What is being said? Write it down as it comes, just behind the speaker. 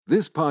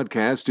This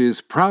podcast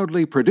is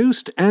proudly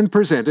produced and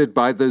presented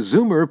by the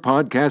Zoomer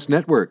Podcast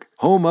Network,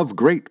 home of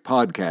great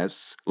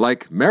podcasts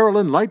like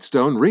Marilyn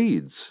Lightstone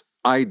Reads,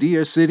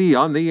 Idea City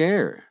on the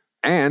Air,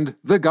 and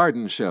The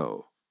Garden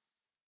Show.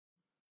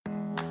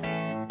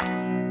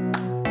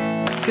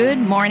 Good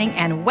morning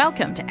and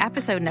welcome to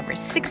episode number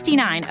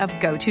 69 of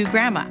Go-To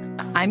Grandma.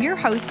 I'm your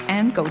host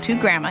and Go-To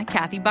Grandma,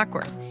 Kathy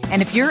Buckworth.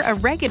 And if you're a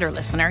regular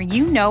listener,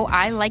 you know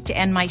I like to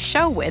end my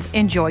show with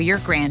Enjoy Your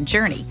Grand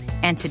Journey.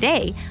 And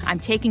today, I'm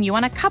taking you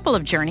on a couple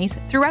of journeys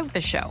throughout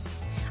the show.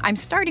 I'm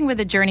starting with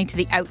a journey to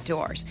the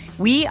outdoors.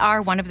 We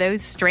are one of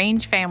those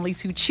strange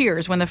families who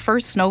cheers when the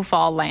first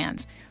snowfall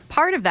lands.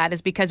 Part of that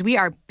is because we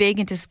are big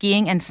into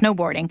skiing and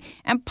snowboarding,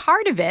 and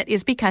part of it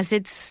is because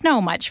it's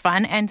snow much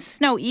fun and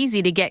snow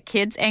easy to get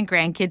kids and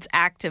grandkids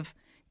active.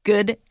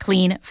 Good,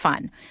 clean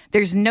fun.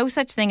 There's no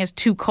such thing as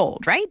too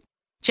cold, right?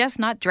 Just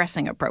not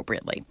dressing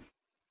appropriately.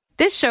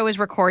 This show is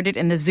recorded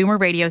in the Zoomer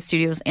Radio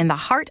Studios in the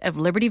heart of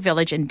Liberty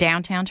Village in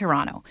downtown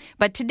Toronto.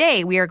 But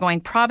today we are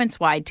going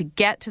province-wide to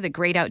get to the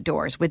great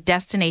outdoors with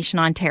Destination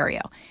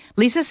Ontario.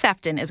 Lisa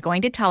Sefton is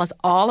going to tell us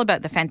all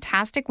about the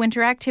fantastic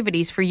winter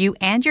activities for you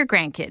and your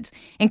grandkids,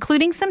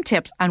 including some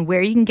tips on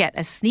where you can get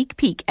a sneak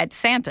peek at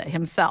Santa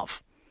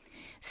himself.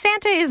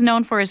 Santa is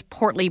known for his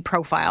portly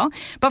profile,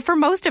 but for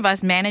most of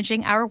us,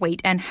 managing our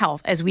weight and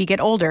health as we get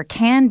older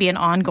can be an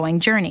ongoing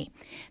journey.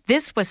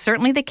 This was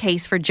certainly the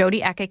case for Jody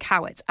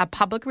Eke-Kowitz, a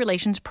public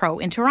relations pro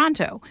in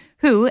Toronto,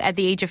 who, at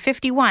the age of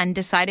 51,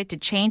 decided to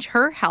change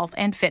her health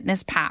and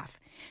fitness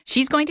path.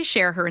 She's going to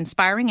share her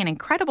inspiring and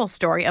incredible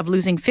story of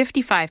losing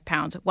 55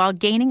 pounds while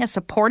gaining a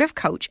supportive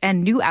coach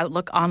and new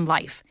outlook on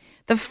life.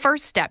 The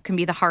first step can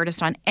be the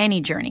hardest on any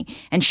journey,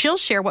 and she'll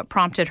share what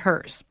prompted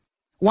hers.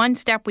 One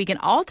step we can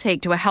all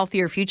take to a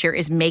healthier future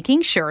is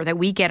making sure that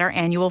we get our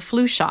annual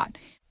flu shot.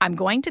 I'm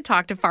going to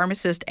talk to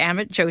pharmacist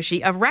Amit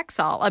Joshi of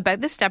Rexall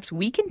about the steps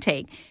we can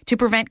take to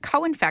prevent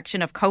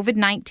co-infection of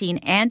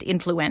COVID-19 and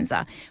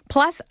influenza,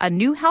 plus a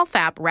new health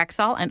app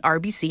Rexall and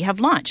RBC have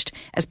launched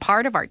as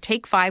part of our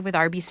Take 5 with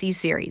RBC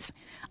series.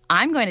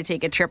 I'm going to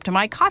take a trip to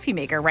my coffee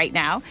maker right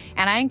now,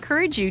 and I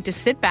encourage you to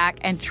sit back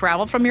and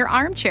travel from your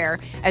armchair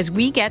as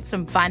we get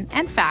some fun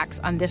and facts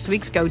on this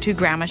week's Go-To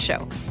Grandma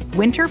show.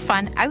 Winter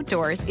Fun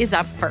Outdoors is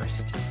up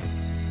first.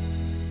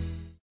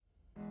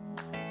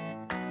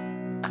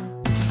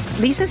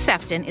 Lisa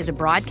Sefton is a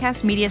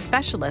broadcast media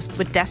specialist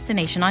with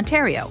Destination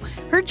Ontario.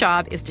 Her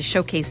job is to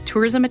showcase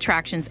tourism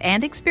attractions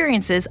and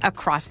experiences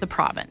across the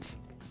province.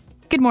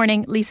 Good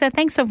morning, Lisa.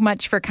 Thanks so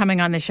much for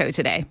coming on the show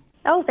today.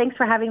 Oh, thanks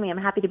for having me. I'm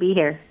happy to be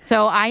here.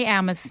 So I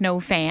am a snow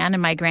fan,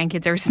 and my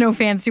grandkids are snow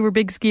fans too. We're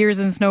big skiers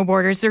and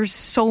snowboarders. There's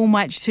so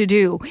much to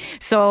do.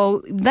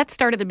 So let's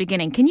start at the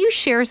beginning. Can you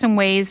share some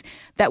ways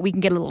that we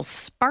can get a little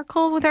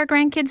sparkle with our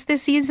grandkids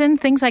this season?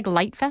 Things like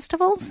light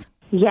festivals?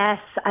 Yes,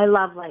 I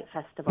love light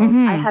festivals.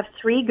 Mm-hmm. I have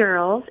 3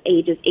 girls,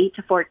 ages 8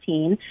 to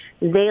 14.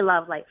 They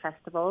love light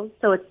festivals,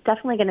 so it's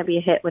definitely going to be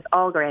a hit with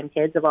all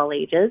grandkids of all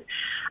ages.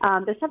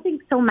 There's something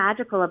so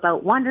magical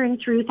about wandering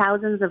through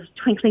thousands of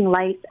twinkling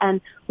lights,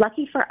 and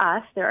lucky for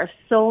us, there are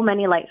so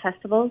many light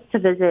festivals to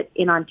visit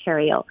in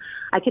Ontario.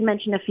 I can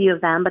mention a few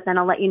of them, but then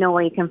I'll let you know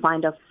where you can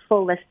find a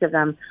full list of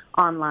them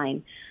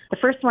online. The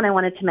first one I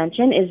wanted to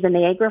mention is the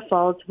Niagara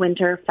Falls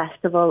Winter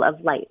Festival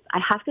of Lights. I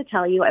have to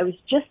tell you, I was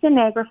just in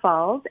Niagara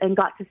Falls and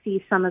got to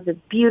see some of the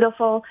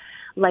beautiful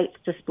lights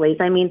displays.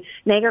 I mean,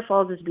 Niagara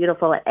Falls is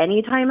beautiful at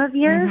any time of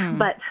year,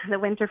 but the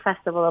Winter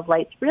Festival of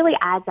Lights really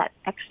adds that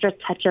extra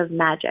touch of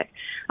magic.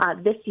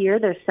 This year,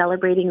 they're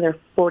celebrating their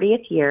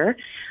 40th year.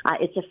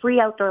 It's a free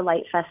outdoor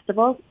light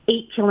festival,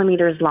 8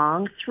 kilometers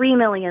long, 3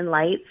 million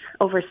lights,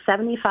 over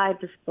 75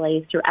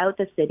 displays throughout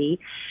the city,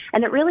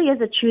 and it really is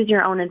a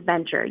choose-your-own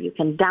adventure. You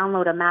can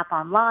download a map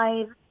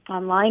online,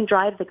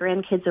 drive the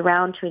grandkids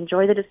around to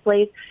enjoy the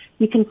displays.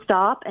 You can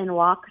stop and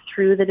walk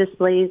through the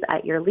displays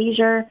at your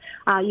leisure.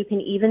 You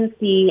can even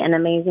see an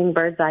amazing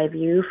bird's eye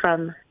view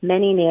from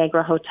many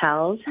Niagara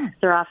hotels.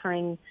 They're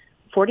offering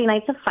 40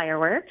 nights of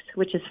fireworks,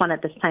 which is fun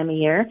at this time of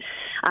year.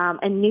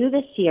 And new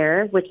this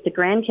year, which the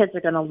grandkids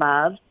are going to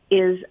love,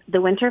 is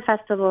the Winter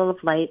Festival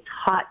of Lights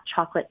Hot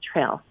Chocolate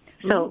Trail.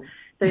 So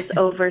there's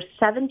over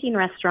 17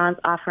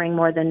 restaurants offering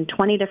more than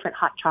 20 different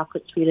hot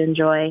chocolates for you to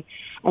enjoy.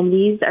 And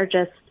these are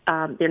just,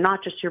 they're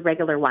not just your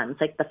regular ones,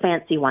 like the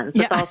fancy ones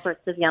with all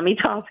sorts of yummy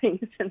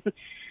toppings.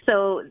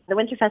 So the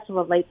Winter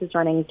Festival of Lights is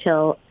running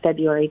till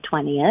February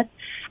 20th.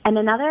 And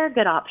another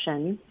good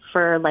option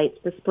for lights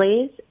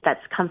displays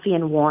that's comfy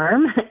and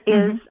warm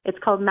is it's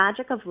called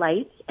Magic of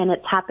Lights, and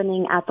it's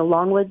happening at the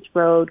Longwoods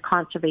Road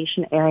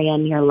Conservation Area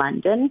near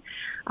London.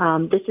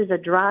 This is a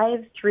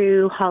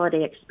drive-through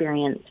holiday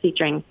experience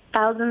featuring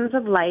thousands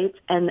of lights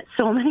and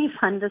so many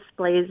fun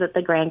displays that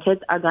the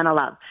grandkids are going to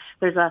love.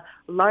 There's a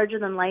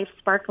larger-than-life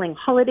sparkling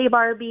holiday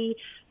Barbie,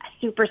 a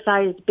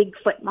super-sized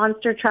Bigfoot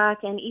monster truck,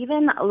 and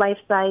even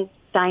life-size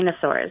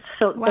dinosaurs.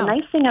 So the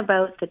nice thing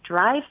about the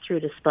drive-through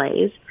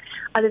displays,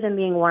 other than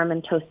being warm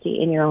and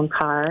toasty in your own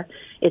car,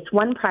 it's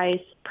one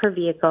price per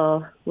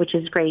vehicle, which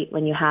is great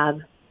when you have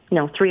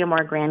 3 or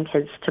more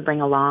grandkids to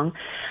bring along.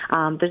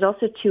 There's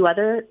also 2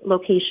 other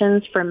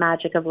locations for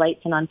Magic of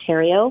Lights in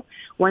Ontario.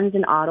 One's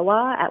in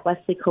Ottawa at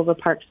Wesley Cova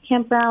Parks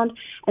Campground,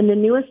 and the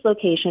newest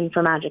location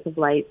for Magic of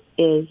Lights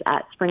is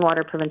at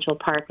Springwater Provincial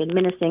Park in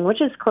Minising,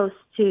 which is close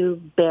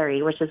to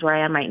Barrie, which is where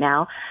I am right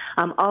now.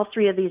 All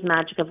 3 of these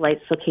Magic of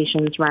Lights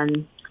locations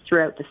run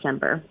throughout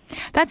December.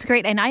 That's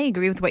great. And I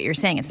agree with what you're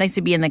saying. It's nice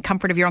to be in the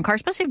comfort of your own car,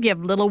 especially if you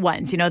have little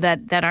ones,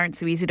 that aren't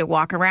so easy to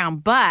walk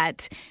around.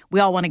 But we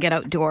all want to get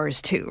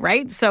outdoors too,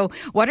 right? So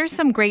what are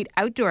some great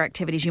outdoor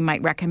activities you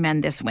might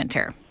recommend this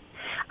winter?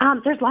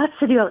 There's lots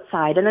to do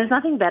outside, and there's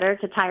nothing better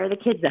to tire the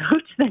kids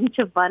out than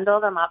to bundle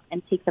them up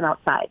and take them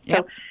outside. Yep.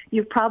 So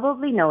you've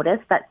probably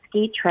noticed that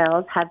skate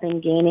trails have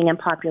been gaining in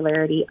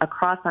popularity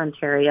across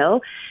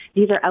Ontario.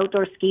 These are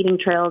outdoor skating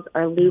trails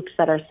or loops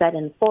that are set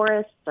in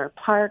forests or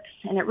parks,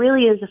 and it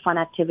really is a fun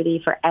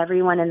activity for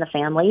everyone in the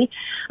family.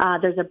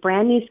 There's a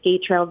brand new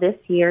skate trail this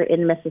year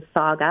in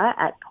Mississauga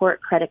at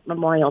Port Credit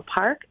Memorial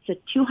Park. It's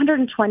a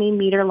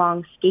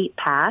 220-meter-long skate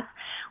path,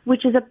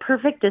 which is a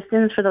perfect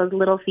distance for those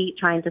little feet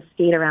trying to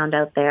skate around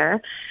out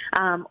there.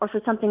 Or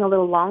for something a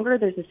little longer,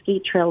 there's a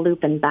skate trail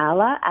loop in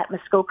Bala at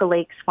Muskoka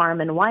Lakes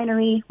Farm and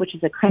Winery, which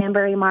is a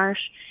cranberry marsh.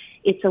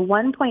 It's a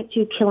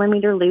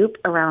 1.2-kilometer loop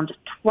around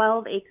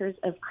 12 acres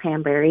of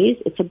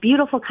cranberries. It's a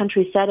beautiful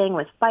country setting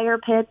with fire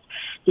pits.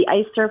 The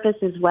ice surface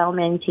is well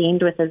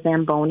maintained with a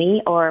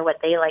Zamboni, or what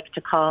they like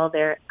to call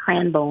their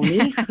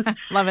cranboni.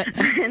 Love it.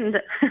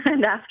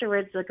 And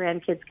afterwards, the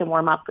grandkids can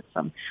warm up with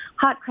some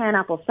hot cran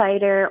apple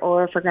cider,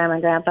 or for Grandma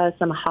and Grandpa,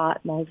 some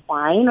hot mulled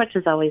wine, which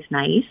is always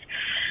nice.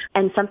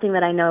 And something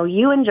that I know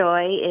you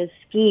enjoy is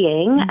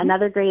skiing. Mm-hmm.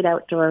 Another great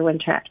outdoor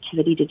winter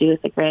activity to do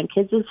with the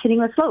grandkids is hitting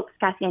the slopes.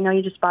 Kathy, I know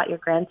you just bought your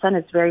grandson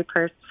his very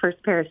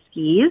first pair of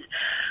skis,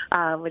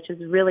 which is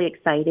really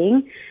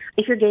exciting.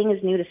 If your gang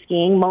is new to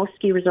skiing, most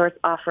ski resorts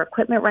offer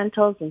equipment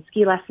rentals and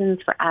ski lessons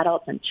for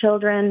adults and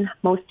children.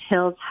 Most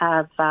hills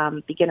have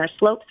beginner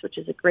slopes, which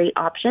is a great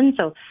option.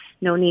 So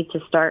no need to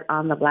start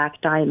on the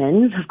black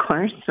diamonds, of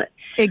course.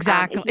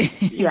 Exactly.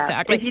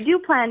 Exactly. If you do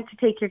plan to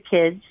take your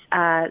kids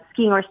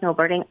skiing or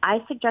snowboarding,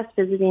 I suggest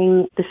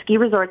visiting the ski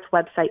resort's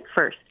website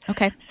first.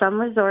 Okay. Some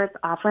resorts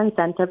offer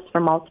incentives for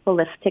multiple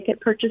lift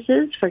ticket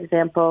purchases. For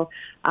example,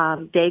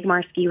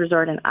 Dagmar Ski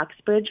Resort in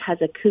Uxbridge has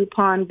a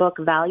coupon book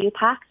value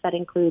pack that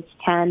includes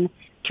 10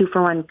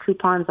 2-for-1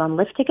 coupons on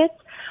lift tickets.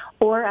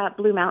 Or at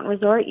Blue Mountain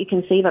Resort, you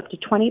can save up to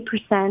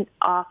 20%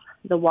 off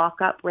the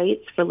walk-up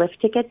rates for lift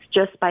tickets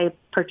just by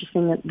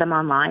purchasing them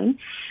online.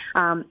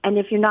 And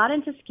if you're not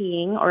into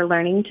skiing or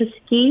learning to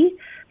ski,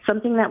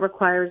 something that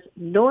requires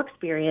no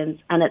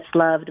experience and it's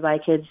loved by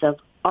kids of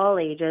all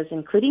ages,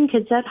 including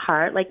kids at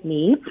heart like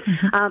me,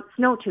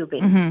 snow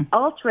tubing. Mm-hmm.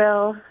 All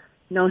thrill,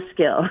 no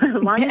skill.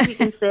 As long as you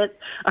can sit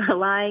or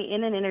lie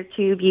in an inner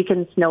tube, you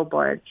can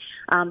snowboard.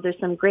 There's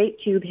some great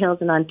tube hills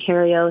in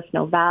Ontario,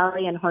 Snow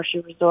Valley and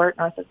Horseshoe Resort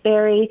north of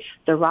Barrie,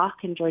 The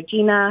Rock in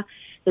Georgina.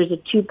 There's a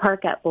tube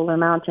park at Bowler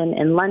Mountain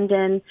in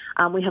London.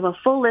 We have a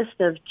full list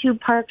of tube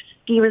parks,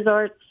 ski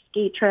resorts,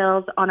 skate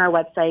trails on our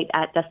website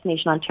at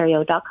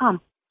destinationontario.com.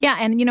 Yeah,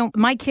 and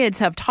my kids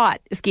have taught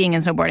skiing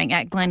and snowboarding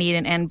at Glen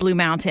Eden and Blue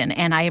Mountain,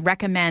 and I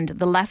recommend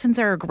the lessons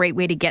are a great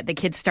way to get the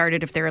kids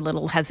started if they're a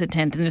little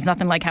hesitant, and there's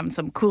nothing like having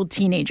some cool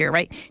teenager,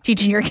 right,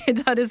 teaching your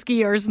kids how to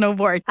ski or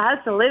snowboard.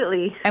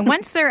 Absolutely. And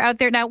once they're out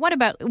there, now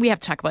we have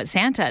to talk about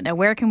Santa. Now,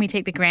 where can we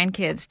take the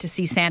grandkids to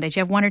see Santa? Do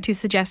you have 1 or 2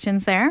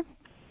 suggestions there?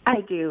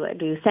 I do.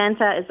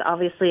 Santa is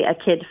obviously a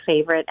kid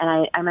favorite,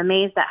 and I'm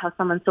amazed at how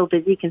someone so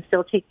busy can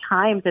still take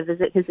time to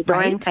visit his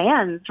adoring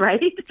fans,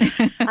 right?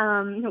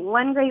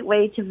 One great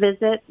way to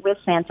visit with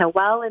Santa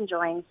while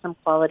enjoying some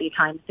quality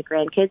time with the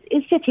grandkids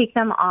is to take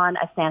them on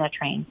a Santa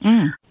train.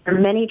 Mm. There are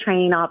many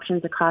train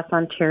options across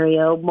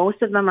Ontario.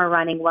 Most of them are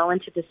running well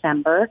into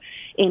December.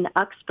 In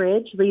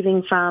Uxbridge,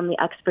 leaving from the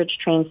Uxbridge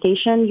train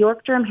station,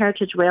 York Durham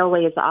Heritage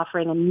Railway is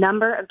offering a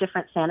number of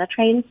different Santa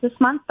trains this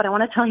month, but I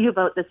want to tell you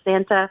about the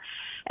Santa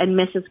and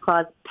Mrs.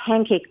 Claus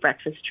pancake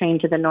breakfast train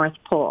to the North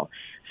Pole.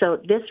 So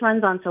this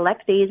runs on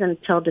select days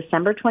until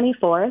December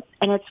 24th,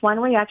 and it's one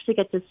where you actually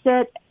get to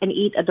sit and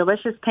eat a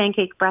delicious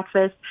pancake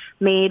breakfast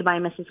made by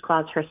Mrs.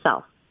 Claus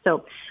herself.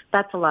 So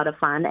that's a lot of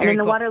fun. And in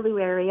the Waterloo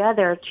area,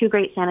 there are 2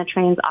 great Santa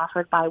trains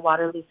offered by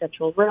Waterloo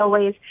Central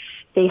Railways.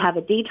 They have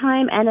a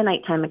daytime and a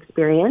nighttime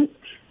experience.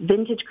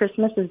 Vintage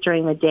Christmas is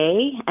during the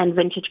day, and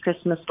Vintage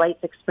Christmas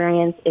Lights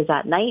experience is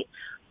at night.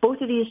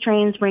 Both of these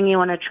trains bring you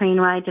on a train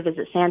ride to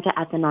visit Santa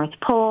at the North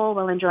Pole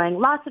while enjoying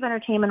lots of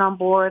entertainment on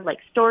board, like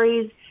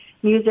stories,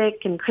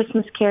 music, and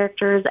Christmas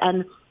characters.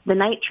 And the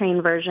night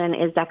train version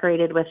is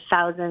decorated with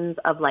thousands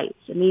of lights,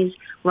 and these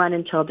run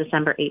until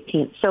December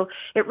 18th. So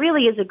it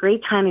really is a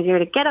great time of year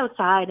to get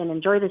outside and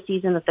enjoy the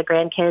season with the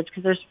grandkids,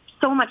 because there's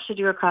so much to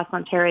do across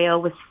Ontario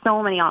with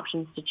so many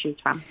options to choose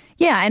from.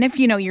 Yeah, and if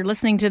you're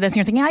listening to this and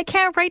you're thinking, I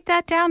can't write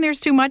that down, there's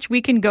too much,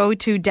 we can go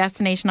to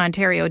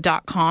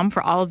destinationontario.com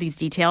for all of these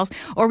details,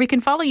 or we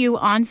can follow you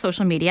on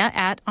social media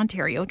at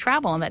Ontario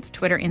Travel, and that's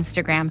Twitter,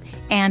 Instagram,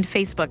 and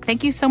Facebook.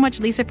 Thank you so much,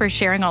 Lisa, for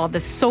sharing all of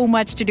this. So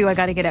much to do. I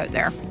got to get out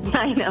there.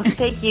 I know.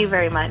 Thank you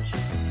very much.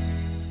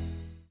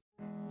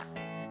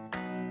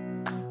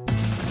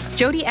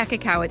 Jody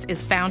Ekikowitz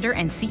is founder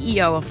and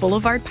CEO of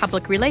Boulevard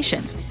Public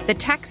Relations, the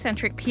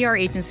tech-centric PR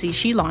agency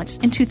she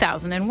launched in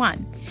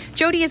 2001.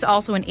 Jody is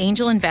also an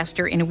angel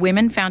investor in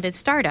women-founded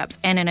startups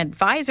and an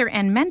advisor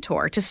and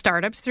mentor to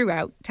startups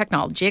throughout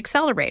technology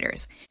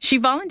accelerators. She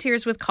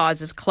volunteers with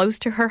causes close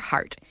to her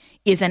heart,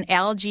 is an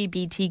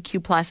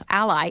LGBTQ+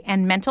 ally,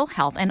 and mental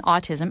health and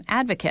autism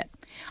advocate.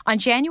 On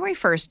January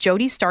 1st,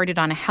 Jody started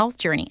on a health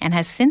journey and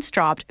has since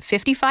dropped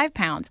 55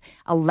 pounds,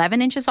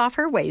 11 inches off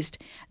her waist,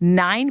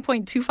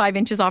 9.25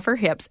 inches off her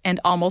hips, and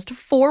almost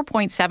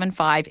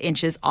 4.75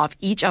 inches off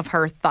each of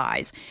her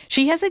thighs.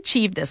 She has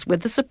achieved this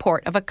with the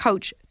support of a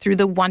coach through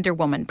the Wonder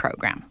Woman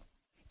program.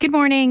 Good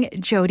morning,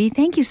 Jody.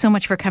 Thank you so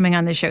much for coming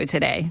on the show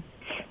today.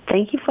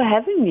 Thank you for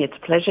having me. It's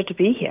a pleasure to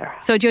be here.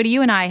 So, Jody,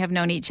 you and I have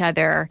known each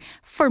other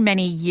for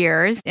many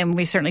years, and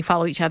we certainly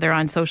follow each other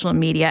on social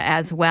media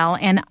as well.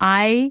 And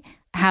I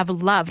have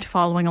loved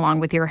following along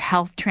with your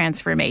health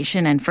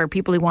transformation. And for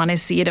people who want to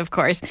see it, of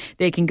course,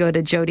 they can go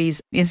to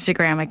Jody's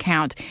Instagram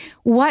account.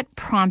 What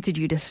prompted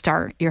you to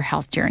start your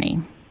health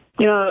journey?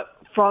 You know,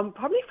 from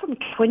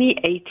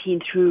 2018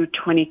 through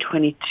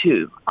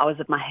 2022, I was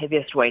at my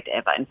heaviest weight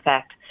ever. In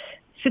fact,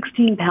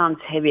 16 pounds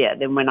heavier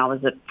than when I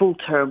was at full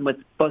term with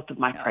both of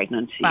my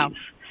pregnancies. Wow.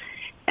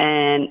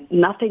 And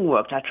nothing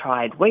worked. I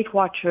tried Weight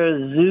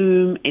Watchers,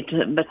 Zoom,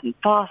 intermittent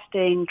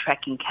fasting,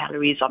 tracking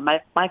calories on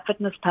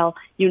MyFitnessPal,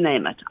 you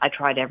name it. I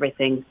tried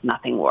everything.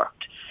 Nothing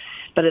worked.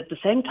 But at the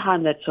same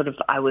time that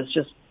I was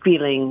just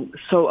feeling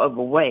so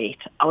overweight,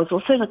 I was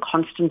also in a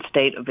constant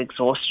state of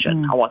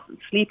exhaustion. I wasn't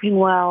sleeping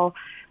well.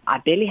 I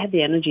barely had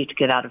the energy to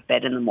get out of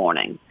bed in the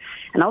morning.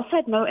 And I also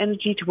had no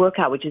energy to work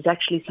out, which is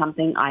actually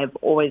something I've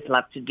always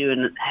loved to do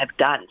and have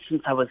done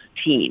since I was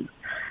a teen.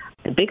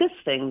 The biggest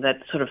thing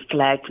that sort of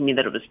flagged for me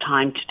that it was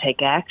time to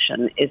take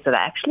action is that I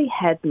actually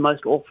had the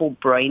most awful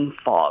brain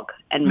fog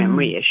and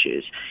memory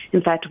issues.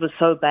 In fact, it was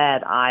so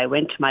bad, I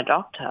went to my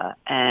doctor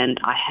and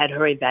I had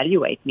her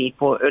evaluate me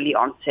for early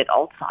onset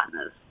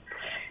Alzheimer's.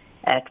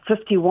 At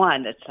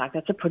 51, it's like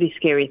that's a pretty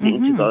scary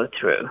thing to go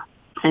through.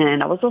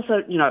 And I was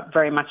also,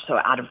 very much so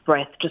out of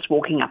breath just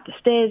walking up the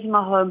stairs in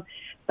my home.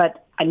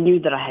 But I knew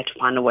that I had to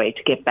find a way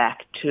to get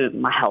back to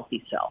my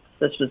healthy self.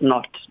 This was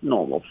not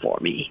normal for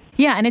me.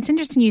 Yeah, and it's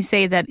interesting you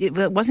say that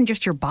it wasn't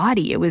just your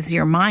body, it was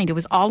your mind. It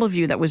was all of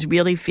you that was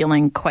really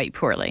feeling quite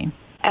poorly.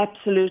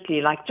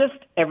 Absolutely, like just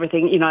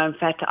everything. In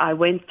fact, I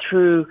went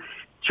through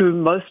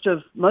most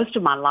of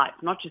my life,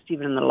 not just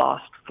even in the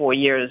last 4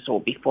 years or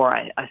before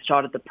I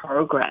started the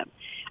program.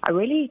 I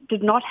really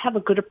did not have a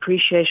good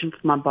appreciation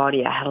for my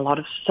body. I had a lot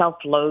of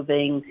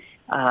self-loathing,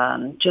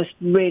 just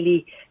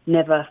really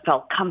never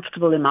felt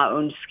comfortable in my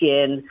own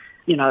skin,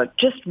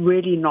 just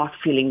really not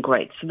feeling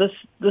great. So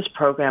this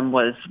program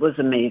was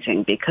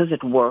amazing because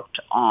it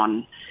worked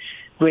on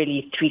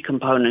really three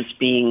components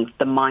being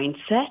the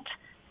mindset,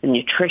 the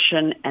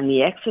nutrition, and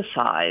the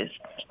exercise.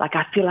 Like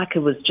I feel like it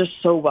was just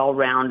so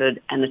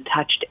well-rounded and it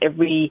touched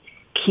every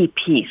key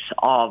piece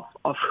of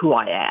who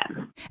I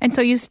am. And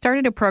so you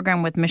started a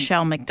program with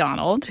Michelle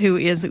McDonald, who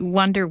is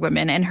Wonder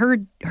Woman, and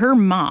her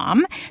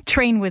mom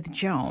trained with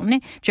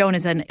Joan. Joan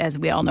is, as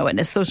we all know,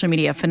 a social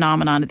media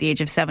phenomenon at the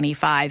age of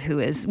 75, who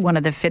is one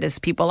of the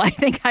fittest people I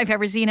think I've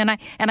ever seen. And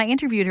I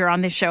interviewed her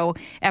on this show,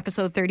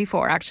 episode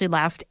 34, actually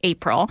last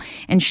April,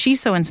 and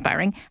she's so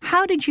inspiring.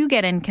 How did you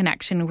get in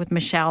connection with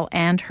Michelle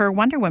and her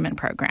Wonder Woman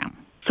program?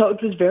 So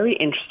it was very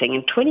interesting.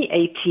 In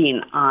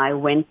 2018, I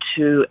went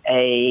to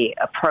a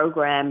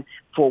program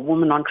for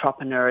women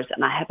entrepreneurs,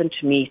 and I happened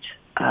to meet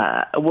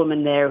a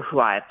woman there who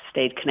I've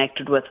stayed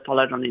connected with,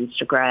 followed on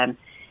Instagram,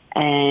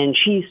 and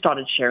she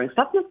started sharing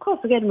stuff. And of course,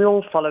 again, we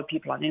all follow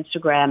people on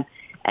Instagram,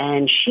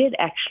 and she had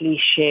actually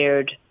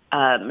shared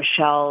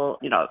Michelle,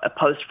 a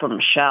post from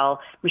Michelle.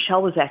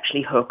 Michelle was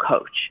actually her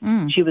coach.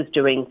 She was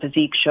doing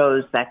physique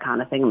shows, that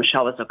kind of thing.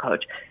 Michelle was her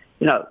coach.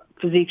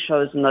 Physique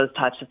shows and those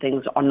types of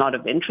things are not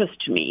of interest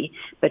to me,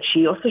 but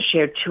she also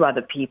shared two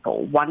other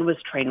people. One was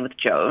Train with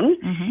Joan,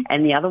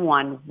 and the other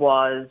one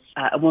was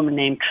a woman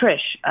named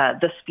Trish,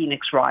 This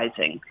Phoenix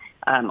Rising,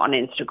 on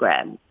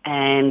Instagram.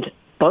 And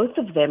both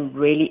of them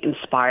really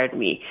inspired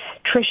me.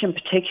 Trish in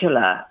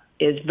particular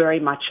is very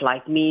much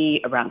like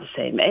me, around the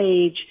same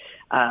age,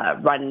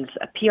 runs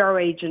a PR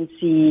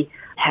agency,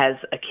 has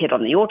a kid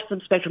on the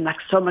autism spectrum, like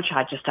so much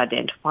I just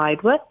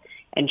identified with.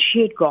 And she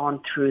had gone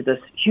through this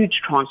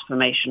huge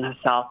transformation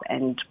herself,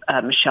 and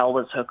Michelle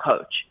was her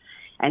coach.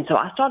 And so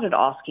I started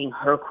asking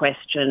her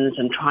questions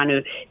and trying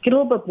to get a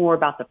little bit more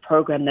about the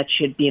program that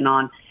she had been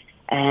on.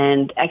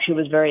 And actually it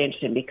was very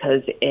interesting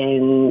because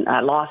in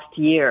last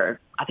year,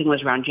 I think it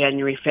was around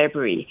January,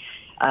 February,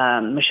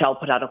 Michelle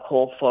put out a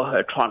call for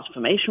her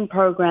transformation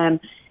program.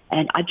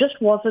 And I just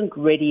wasn't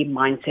ready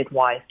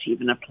mindset-wise to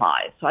even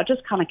apply. So I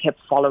just kind of kept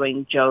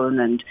following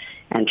Joan and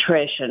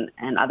Trish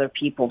and other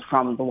people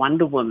from the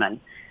Wonder Woman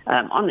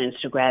on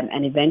Instagram.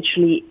 And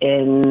eventually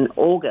in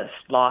August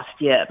last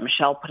year,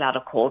 Michelle put out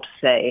a call to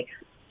say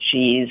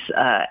she's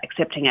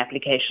accepting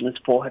applications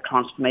for her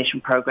transformation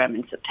program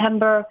in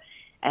September.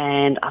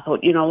 And I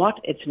thought, you know what,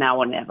 it's now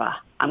or never.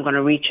 I'm going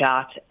to reach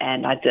out,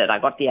 and I did. I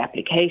got the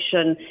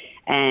application,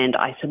 and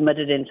I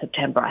submitted in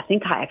September. I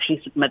think I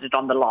actually submitted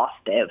on the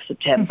last day of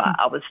September.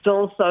 I was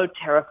still so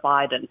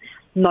terrified and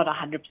not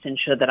 100%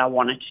 sure that I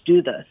wanted to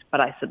do this,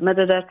 but I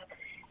submitted it,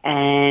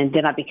 and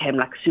then I became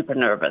like super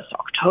nervous.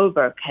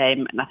 October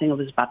came, and I think it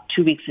was about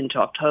 2 weeks into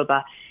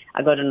October,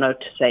 I got a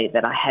note to say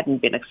that I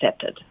hadn't been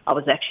accepted. I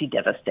was actually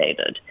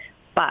devastated.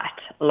 But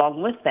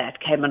along with that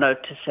came a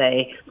note to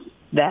say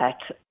that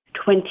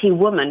 20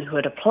 women who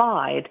had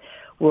applied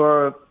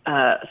were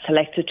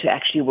selected to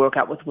actually work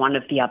out with one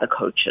of the other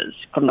coaches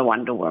from the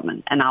Wonder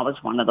Woman, and I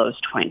was one of those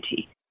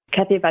 20.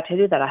 Kathy, if I tell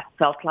you that I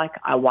felt like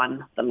I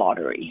won the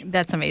lottery.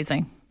 That's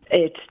amazing.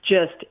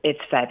 It's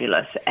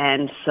fabulous.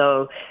 And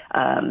so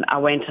I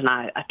went and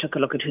I took a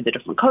look at who the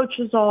different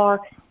coaches are,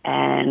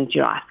 and,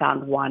 I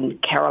found one,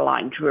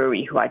 Caroline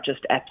Drury, who I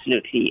just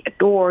absolutely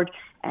adored,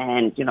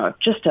 and,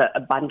 just a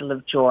bundle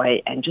of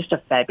joy and just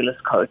a fabulous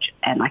coach.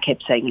 And I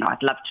kept saying,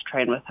 I'd love to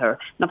train with her.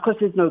 And of course,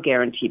 there's no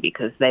guarantee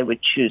because they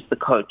would choose the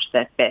coach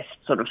that best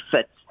sort of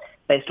fits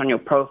based on your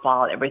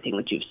profile, everything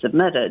that you've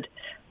submitted.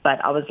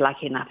 But I was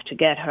lucky enough to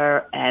get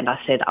her, and I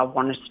said, I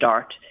want to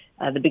start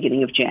the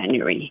beginning of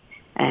January.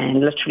 And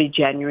literally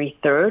January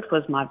 3rd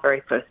was my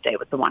very first day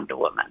with the Wonder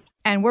Woman.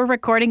 And we're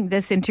recording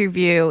this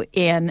interview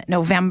in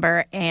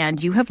November,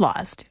 and you have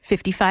lost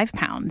 55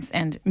 pounds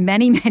and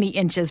many, many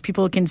inches.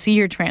 People can see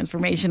your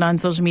transformation on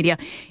social media.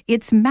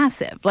 It's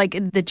massive,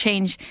 like the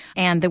change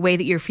and the way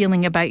that you're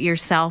feeling about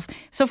yourself.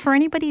 So for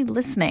anybody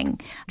listening,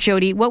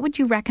 Jody, what would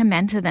you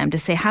recommend to them to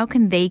say, how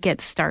can they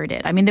get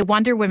started? I mean, the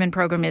Wonder Women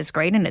program is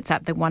great, and it's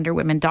at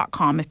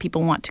thewonderwomen.com if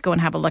people want to go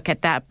and have a look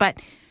at that. But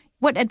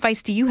what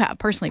advice do you have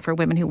personally for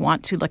women who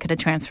want to look at a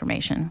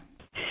transformation?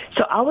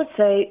 So I would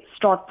say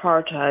start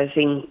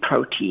prioritizing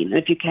protein.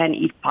 If you can,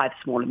 eat 5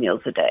 smaller meals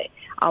a day.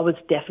 I was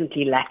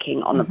definitely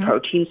lacking on the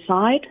protein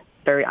side,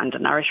 very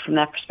undernourished from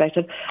that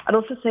perspective. I'd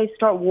also say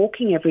start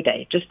walking every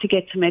day just to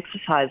get some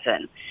exercise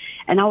in.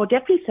 And I would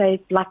definitely say,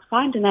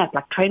 find an app,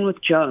 like Train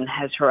with Joan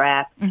has her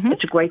app.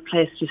 It's a great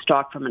place to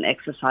start from an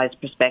exercise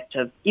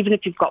perspective, even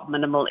if you've got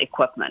minimal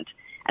equipment.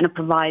 And it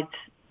provides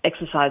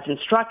exercise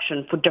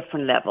instruction for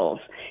different levels.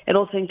 It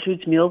also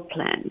includes meal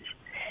plans.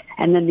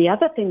 And then the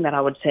other thing that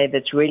I would say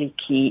that's really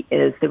key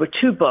is there were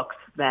 2 books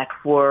that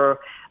were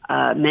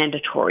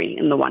mandatory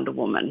in the Wonder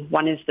Woman.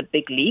 One is The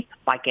Big Leap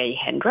by Gay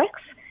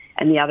Hendricks,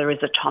 and the other is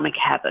Atomic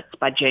Habits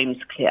by James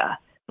Clear.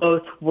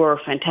 Both were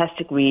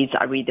fantastic reads.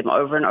 I read them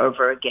over and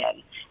over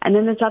again. And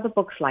then there's other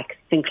books like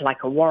Think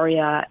Like a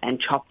Warrior and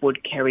Chop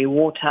Wood, Carry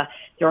Water.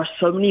 There are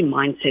so many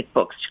mindset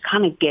books to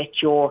kind of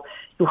get your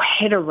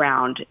head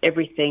around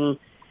everything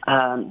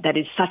that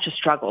is such a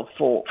struggle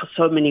for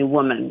so many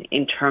women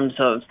in terms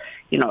of,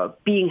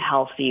 being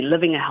healthy,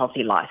 living a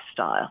healthy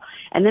lifestyle.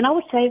 And then I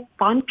would say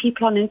find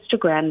people on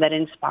Instagram that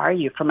inspire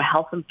you from a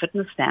health and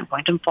fitness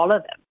standpoint and follow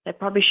them. They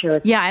probably share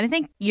it. Yeah, and I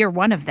think you're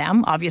one of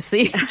them,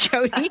 obviously,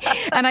 Jody.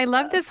 And I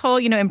love this whole,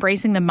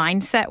 embracing the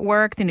mindset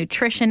work, the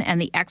nutrition and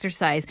the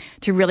exercise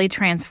to really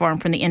transform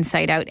from the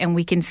inside out. And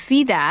we can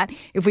see that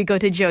if we go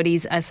to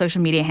Jody's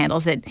social media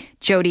handles at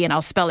Jody, and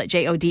I'll spell it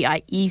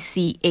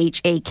JODIECHAKOWITZ,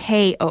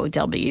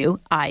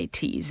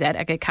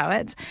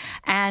 Ekakowitz.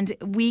 And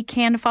we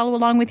can follow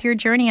along with your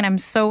journey. And I'm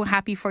so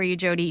happy for you,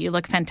 Jody. You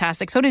look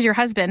fantastic. So does your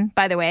husband,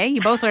 by the way.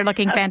 You both are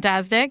looking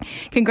fantastic.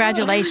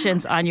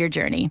 Congratulations on your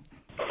journey.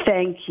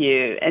 Thank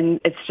you. And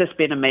it's just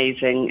been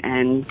amazing.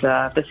 And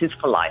this is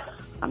for life.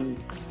 I'm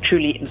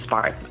truly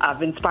inspired.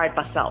 I've inspired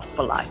myself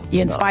for life.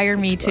 You inspire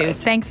me too. Right.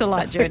 Thanks a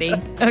lot, Jody.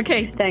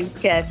 Okay. Thanks,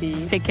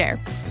 Kathy. Take care.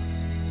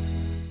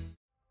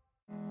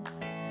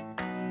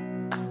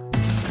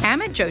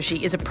 Amit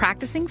Joshi is a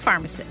practicing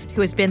pharmacist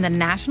who has been the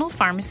national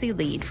pharmacy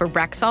lead for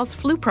Rexall's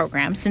flu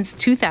program since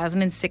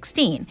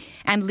 2016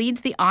 and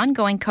leads the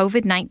ongoing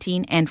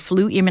COVID-19 and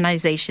flu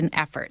immunization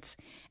efforts.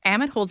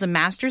 Amit holds a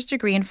master's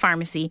degree in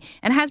pharmacy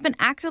and has been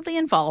actively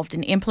involved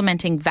in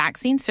implementing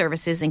vaccine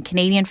services in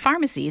Canadian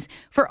pharmacies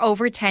for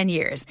over 10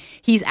 years.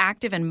 He's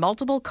active in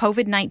multiple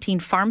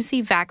COVID-19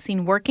 pharmacy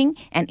vaccine working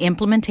and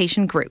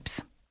implementation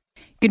groups.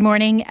 Good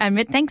morning,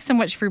 Amit. Thanks so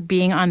much for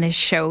being on this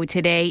show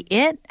today.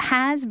 It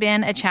has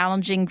been a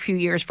challenging few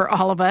years for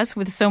all of us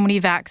with so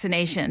many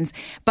vaccinations,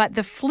 but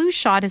the flu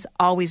shot is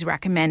always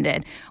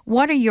recommended.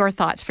 What are your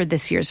thoughts for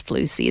this year's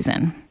flu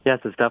season? Yes,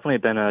 it's definitely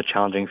been a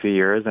challenging few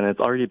years, and it's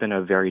already been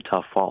a very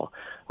tough fall.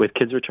 With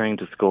kids returning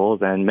to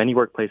schools and many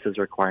workplaces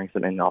requiring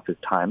some in-office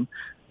time,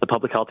 the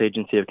Public Health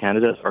Agency of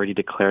Canada has already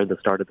declared the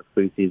start of the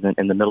flu season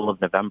in the middle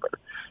of November.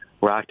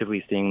 We're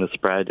actively seeing the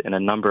spread in a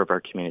number of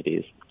our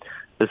communities.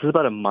 This is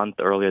about a month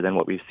earlier than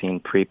what we've seen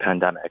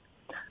pre-pandemic.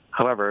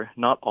 However,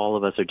 not all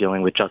of us are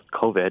dealing with just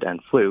COVID and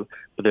flu,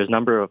 but there's a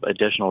number of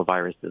additional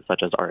viruses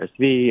such as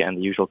RSV and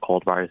the usual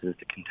cold viruses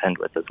to contend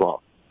with as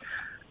well.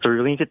 So we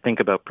really need to think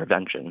about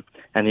prevention,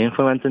 and the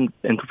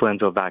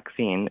influenza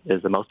vaccine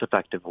is the most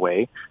effective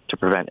way to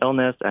prevent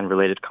illness and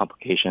related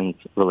complications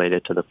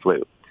related to the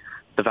flu.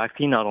 The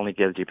vaccine not only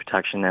gives you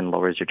protection and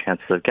lowers your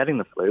chances of getting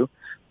the flu,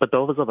 but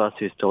those of us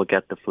who still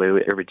get the flu,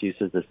 it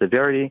reduces the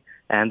severity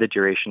and the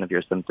duration of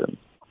your symptoms.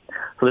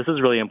 So this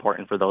is really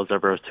important for those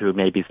of us who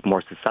may be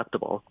more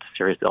susceptible to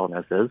serious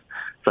illnesses,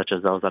 such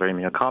as those that are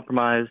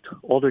immunocompromised,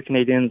 older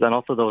Canadians, and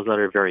also those that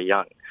are very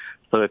young.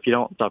 So if you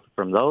don't suffer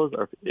from those,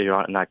 or if you're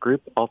not in that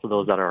group, also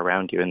those that are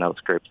around you in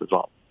those groups as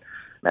well.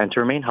 And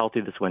to remain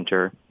healthy this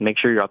winter, make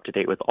sure you're up to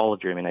date with all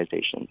of your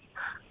immunizations.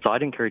 So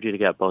I'd encourage you to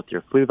get both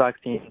your flu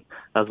vaccine,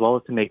 as well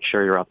as to make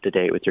sure you're up to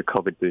date with your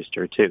COVID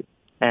booster too.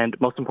 And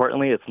most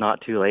importantly, it's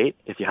not too late.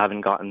 If you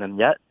haven't gotten them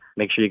yet,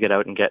 make sure you get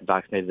out and get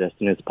vaccinated as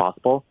soon as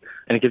possible,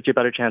 and it gives you a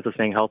better chance of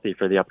staying healthy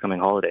for the upcoming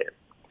holidays.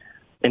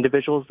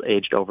 Individuals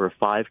aged over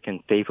 5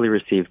 can safely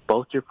receive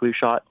both your flu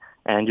shot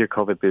and your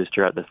COVID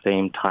booster at the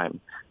same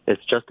time.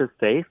 It's just as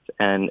safe,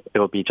 and it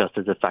will be just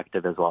as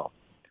effective as well.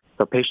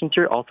 So patients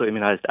who are also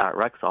immunized at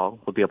Rexall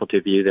will be able to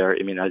view their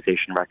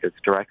immunization records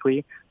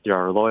directly through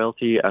our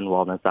loyalty and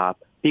wellness app,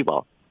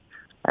 BeWell.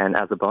 And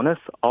as a bonus,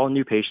 all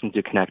new patients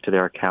who connect to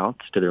their account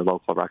to their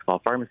local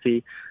Rexall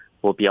pharmacy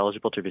will be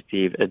eligible to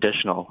receive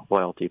additional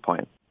loyalty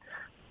points.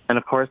 And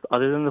of course,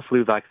 other than the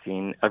flu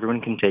vaccine,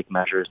 everyone can take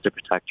measures to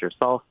protect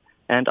yourself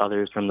and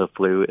others from the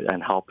flu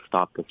and help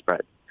stop the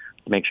spread.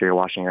 Make sure you're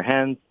washing your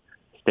hands,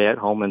 stay at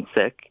home when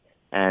sick,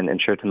 and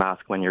ensure to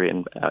mask when you're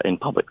in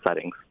public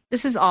settings.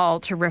 This is all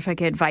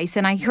terrific advice,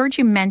 and I heard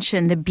you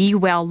mention the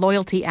BeWell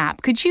loyalty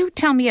app. Could you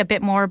tell me a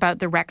bit more about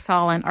the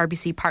Rexall and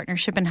RBC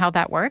partnership and how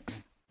that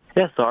works?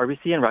 Yes, so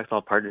RBC and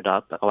Rexall partnered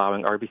up,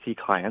 allowing RBC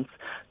clients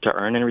to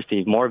earn and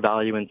receive more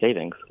value and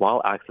savings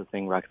while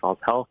accessing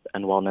Rexall's health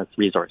and wellness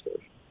resources.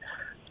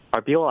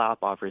 Our BeWell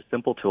app offers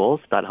simple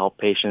tools that help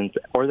patients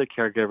or their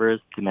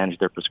caregivers to manage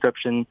their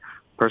prescription,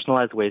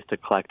 personalized ways to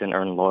collect and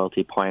earn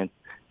loyalty points,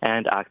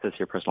 and access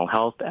your personal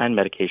health and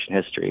medication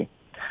history.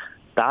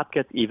 The app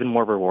gets even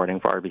more rewarding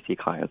for RBC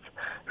clients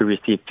who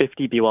receive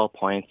 50 BeWell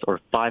points or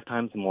 5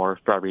 times more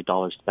for every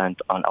dollar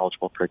spent on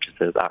eligible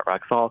purchases at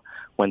Rexall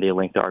when they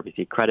link their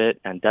RBC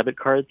credit and debit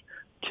cards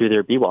to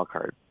their BeWell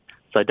card.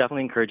 So I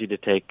definitely encourage you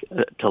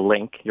to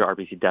link your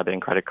RBC debit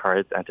and credit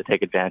cards and to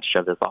take advantage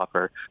of this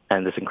offer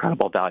and this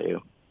incredible value.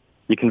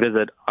 You can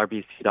visit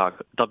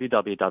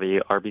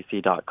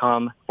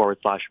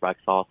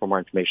www.rbc.com/Rexall for more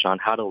information on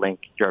how to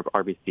link your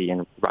RBC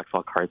and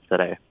Rexall cards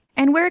today.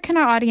 And where can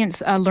our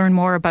audience learn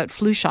more about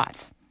flu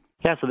shots?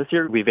 Yeah, so this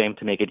year we've aimed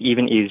to make it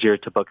even easier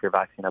to book your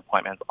vaccine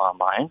appointments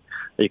online.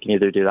 You can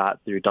either do that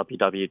through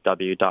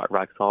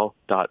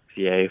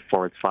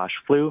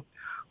www.rexall.ca/flu,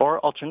 or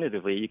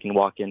alternatively, you can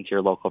walk into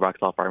your local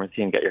Rexall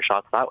pharmacy and get your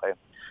shots that way.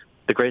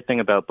 The great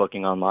thing about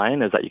booking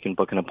online is that you can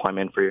book an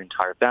appointment for your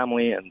entire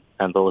family and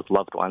those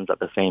loved ones at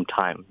the same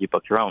time you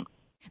book your own.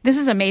 This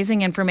is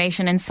amazing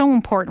information and so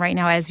important right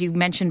now, as you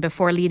mentioned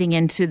before, leading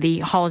into the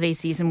holiday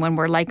season when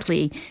we're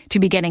likely to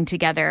be getting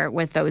together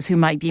with those who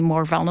might be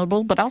more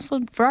vulnerable, but also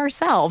for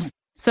ourselves.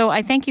 So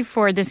I thank you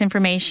for this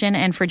information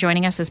and for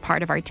joining us as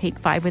part of our Take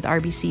 5 with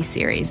RBC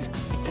series.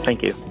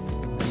 Thank you.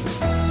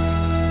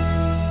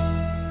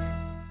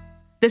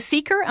 The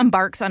seeker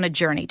embarks on a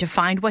journey to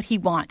find what he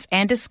wants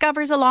and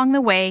discovers along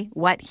the way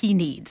what he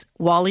needs.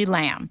 Wally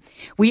Lamb.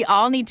 We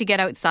all need to get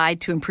outside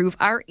to improve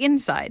our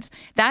insides.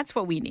 That's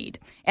what we need.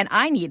 And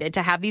I needed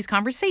to have these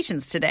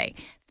conversations today.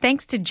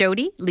 Thanks to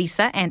Jody,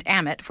 Lisa, and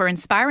Amit for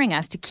inspiring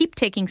us to keep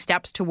taking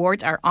steps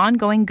towards our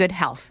ongoing good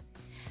health.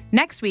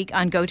 Next week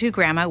on Go To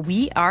Grandma,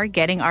 we are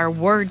getting our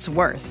words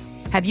worth.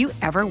 Have you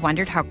ever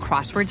wondered how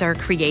crosswords are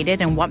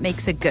created and what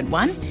makes a good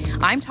one?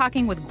 I'm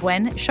talking with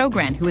Gwen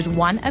Sjogren, who is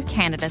one of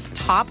Canada's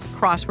top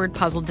crossword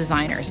puzzle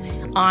designers.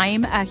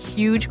 I'm a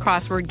huge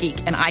crossword geek,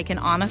 and I can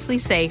honestly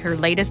say her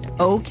latest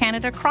O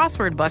Canada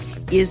crossword book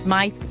is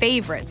my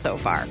favorite so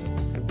far.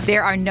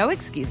 There are no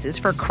excuses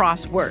for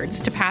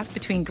crosswords to pass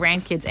between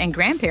grandkids and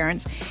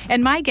grandparents,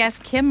 and my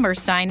guest Kim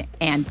Merstein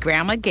and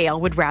Grandma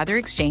Gail would rather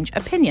exchange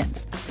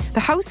opinions. The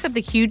hosts of the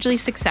hugely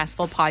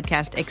successful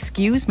podcast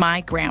Excuse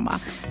My Grandma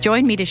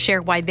join me to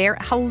share why their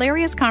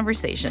hilarious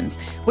conversations,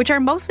 which are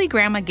mostly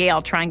Grandma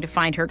Gail trying to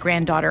find her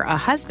granddaughter a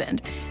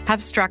husband,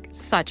 have struck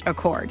such a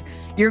chord.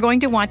 You're going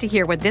to want to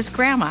hear what this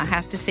grandma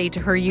has to say to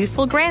her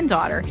youthful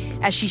granddaughter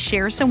as she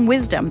shares some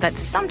wisdom that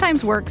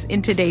sometimes works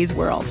in today's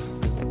world.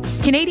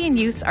 Canadian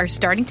youths are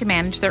starting to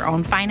manage their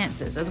own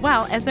finances as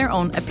well as their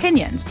own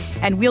opinions,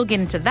 and we'll get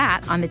into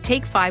that on the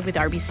Take 5 with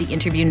RBC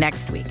interview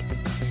next week.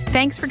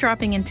 Thanks for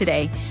dropping in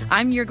today.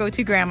 I'm your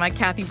go-to grandma,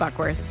 Kathy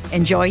Buckworth.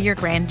 Enjoy your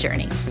grand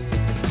journey.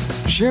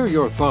 Share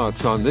your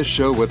thoughts on this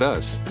show with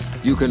us.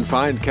 You can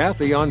find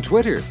Kathy on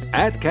Twitter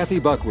 @Kathy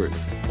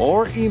Buckworth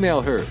or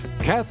email her,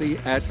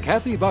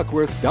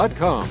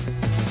 Kathy@KathyBuckworth.com.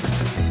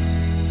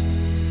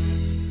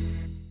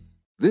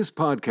 This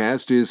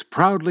podcast is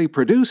proudly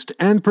produced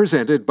and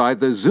presented by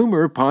the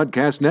Zoomer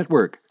Podcast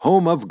Network,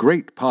 home of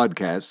great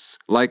podcasts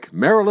like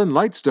Marilyn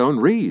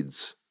Lightstone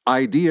Reads,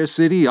 Idea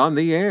City on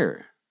the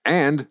Air,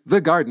 and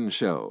The Garden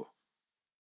Show.